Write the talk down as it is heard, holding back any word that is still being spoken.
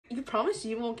promise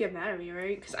you won't get mad at me,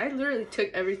 right? Because I literally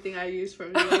took everything I used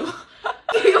from you.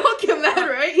 You won't get mad,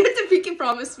 right? You have to pinky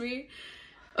promise me.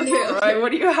 Okay, Alright,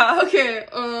 what do you have? Okay,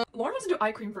 Lauren wants to do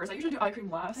eye cream first. I usually do eye cream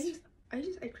last. I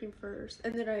use eye cream first,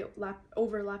 and then I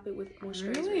overlap it with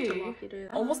moisturizer Really? to lock it in.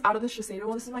 Almost out of the Shiseido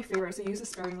one. This is my favorite, so use this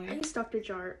I sparingly. use Dr.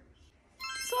 Jart.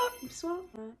 Swap.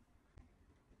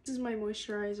 This is my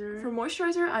moisturizer. For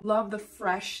moisturizer, I love the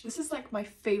Fresh. This is like my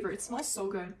favorite. It smells so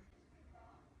good.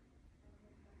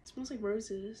 It smells like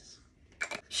roses.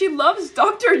 She loves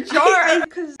Dr. Jart!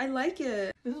 Because I like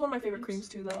it. This is one of my favorite creams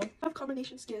too, though. I have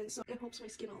combination skin, so it helps my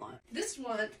skin a lot. This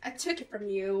one, I took it from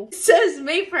you. It says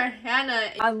made for Hannah.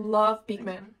 I love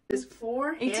Beekman. It's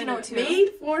for 1802. Hannah. Made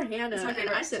for Hannah. It's my And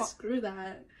favorite. I said, screw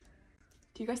that.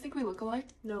 Do you guys think we look alike?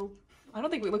 No. I don't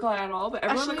think we look alike at all, but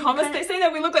everyone in Actually, the comments, kinda- they say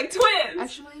that we look like twins!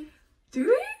 Actually, Do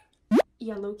we?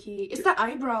 yeah, low key. It's the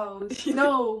eyebrows.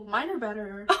 No, mine are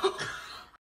better.